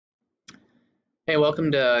Hey,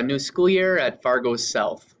 welcome to a new school year at Fargo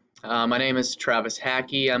South. My name is Travis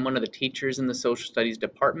Hackey. I'm one of the teachers in the Social Studies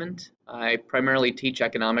department. I primarily teach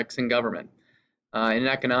economics and government. In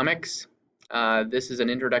economics, this is an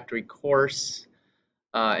introductory course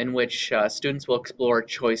in which students will explore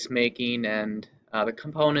choice making and the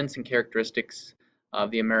components and characteristics of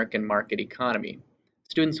the American market economy.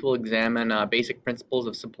 Students will examine basic principles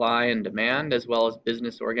of supply and demand, as well as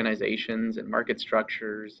business organizations and market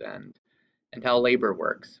structures and how labor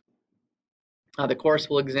works. The course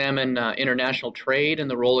will examine international trade and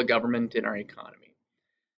the role of government in our economy.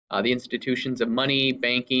 The institutions of money,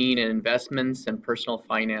 banking, and investments and personal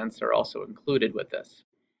finance are also included with this.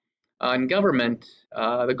 In government,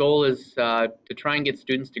 the goal is to try and get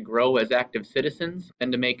students to grow as active citizens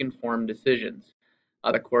and to make informed decisions.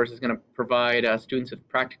 The course is going to provide students with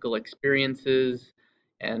practical experiences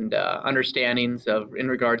and understandings in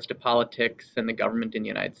regards to politics and the government in the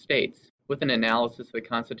United States, with an analysis of the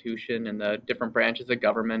Constitution and the different branches of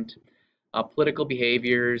government, political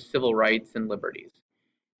behaviors, civil rights, and liberties.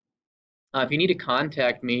 If you need to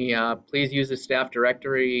contact me, please use the staff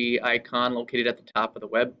directory icon located at the top of the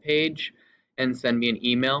web page and send me an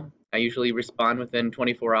email. I usually respond within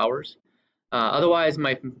 24 hours. Otherwise,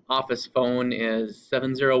 my office phone is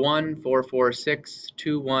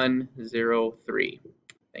 701-446-2103.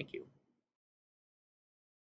 Thank you.